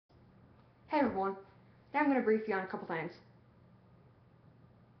Hey everyone, now I'm going to brief you on a couple things.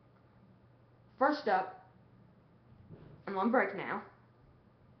 First up, I'm on break now,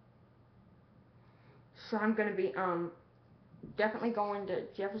 so I'm going to be definitely going to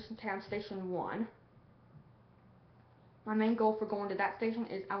Jeffersontown Station 1. My main goal for going to that station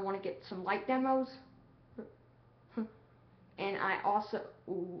is I want to get some light demos, and I also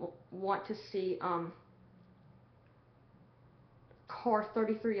want to see car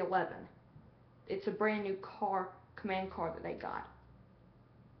 3311. It's a brand new command car that they got.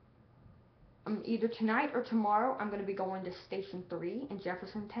 Either tonight or tomorrow, I'm going to be going to Station 3 in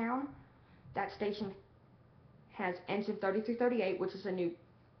Jeffersontown. That station has engine 3338, which is a new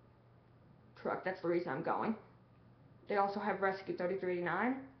truck. That's the reason I'm going. They also have Rescue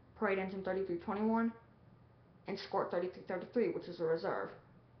 3389, Parade Engine 3321, and Squirt 3333, which is a reserve.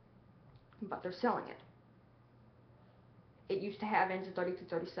 But they're selling it. It used to have engine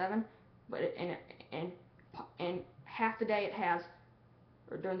 3337, but in half the day it has,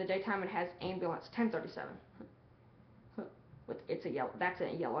 or during the daytime it has ambulance 1037. That's a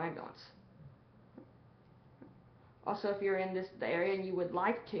yellow ambulance. Also, if you're in the area and you would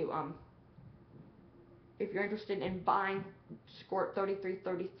like to, if you're interested in buying Squirt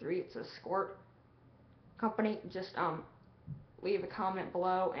 3333, it's a Squirt company, just leave a comment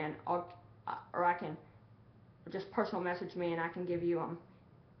below, and I can just personal message me and I can give you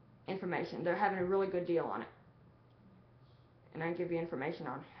information. They're having a really good deal on it, and I can give you information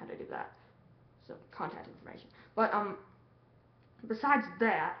on how to do that. So contact information. But besides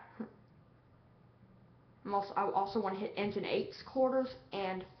that, I also want to hit Engine 8's quarters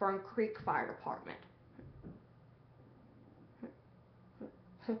and Fern Creek Fire Department.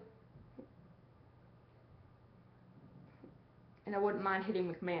 And I wouldn't mind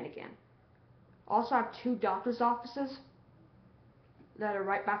hitting McMahon again. Also, I have 2 doctor's offices that are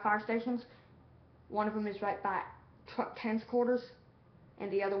right by fire stations. One of them is right by Truck 10's quarters,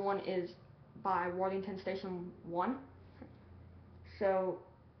 and the other one is by Worthington Station 1. So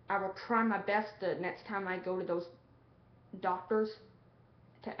I will try my best the next time I go to those doctors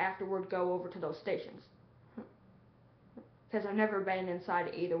to afterward go over to those stations, because I've never been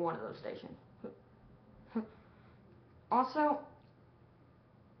inside either one of those stations. Also,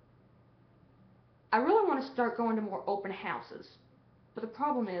 I really want to start going to more open houses, but the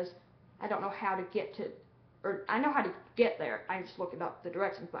problem is I don't know how to get to, or I know how to get there, I just look it up the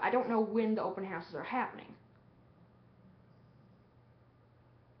directions, but I don't know when the open houses are happening.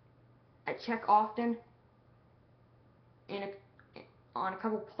 I check often on a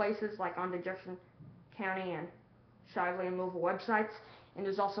couple places, like on the Jefferson County and Shively and Louisville websites, and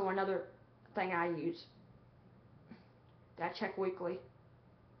there's also another thing I use that I check weekly,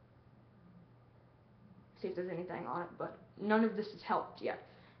 see if there's anything on it, but none of this has helped yet.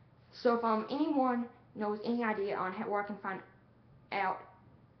 So if anyone knows any idea on where I can find out,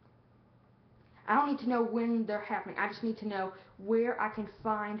 I don't need to know when they're happening, I just need to know where I can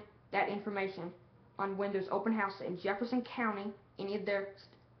find that information on when there's open house in Jefferson County, any of their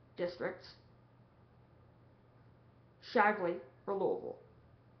districts, Shively, or Louisville.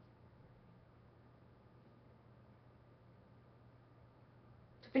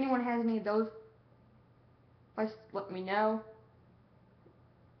 So if anyone has any of those, please let me know.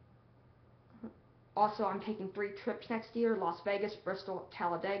 Also, I'm taking 3 trips next year: Las Vegas, Bristol,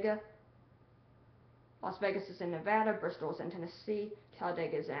 Talladega. Las Vegas is in Nevada, Bristol is in Tennessee,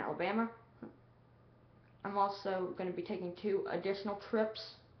 Talladega is in Alabama. I'm also going to be taking 2 additional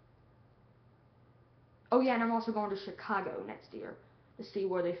trips. Oh yeah, and I'm also going to Chicago next year to see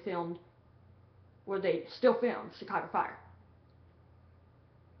where they still film Chicago Fire.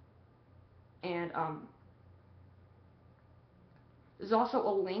 And there's also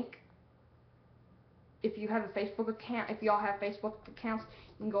a link. If you have a Facebook account, if y'all have Facebook accounts,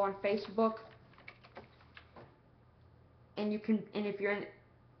 you can go on Facebook, and you can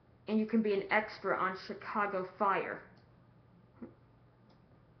be an extra on Chicago Fire.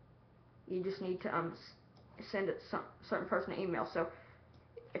 You just need to send a certain person an email. So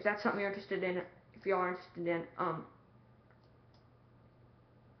if that's something you're interested in, if y'all are interested in,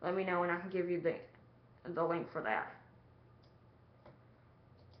 let me know and I can give you the link for that.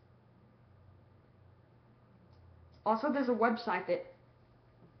 Also, there's a website that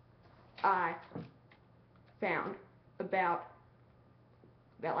I found about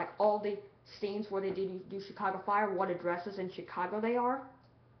like all the scenes where they do Chicago Fire, what addresses in Chicago they are.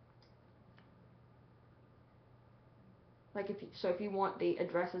 Like if you want the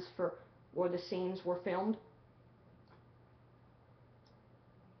addresses for where the scenes were filmed,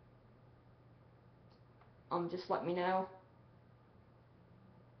 just let me know.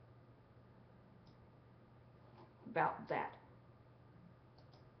 about that.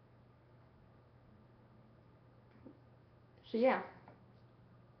 So yeah.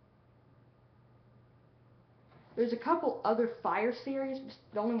 There's a couple other fire series.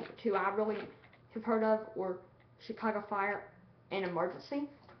 The only two I really have heard of were Chicago Fire and Emergency.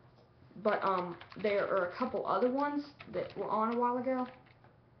 But there are a couple other ones that were on a while ago.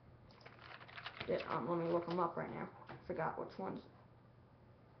 That let me look them up right now. I forgot which ones.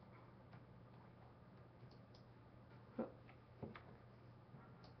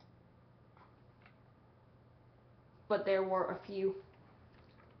 But there were a few.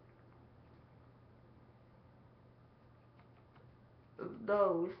 Of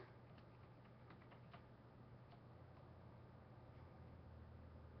those.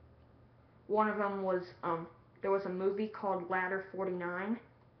 One of them was there was a movie called Ladder 49.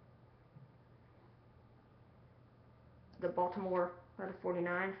 The Baltimore Ladder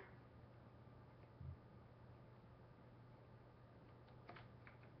 49.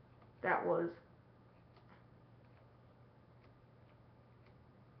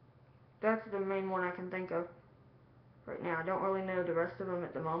 That's the main one I can think of right now. I don't really know the rest of them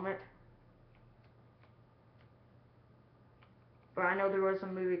at the moment. But I know there was a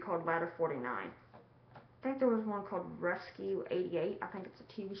movie called Ladder 49. I think there was one called Rescue 88. I think it's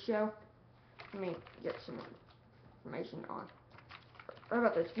a TV show. Let me get some information on. How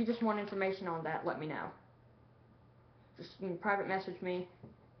about this? If you just want information on that, let me know. Just you can private message me,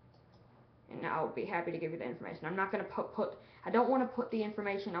 and I'll be happy to give you the information. I'm not going to I don't want to put the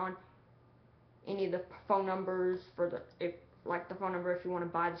information on any of the phone numbers for like the phone number if you want to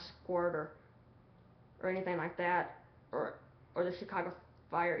buy the squirt or anything like that, or the Chicago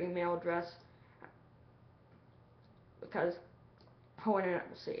Fire email address, because the whole internet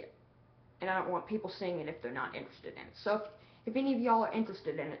will see it, and I don't want people seeing it if they're not interested in it. So if any of y'all are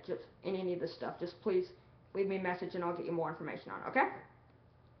interested in it, just in any of this stuff, just please leave me a message and I'll get you more information on it, okay?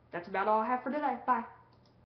 That's about all I have for today. Bye.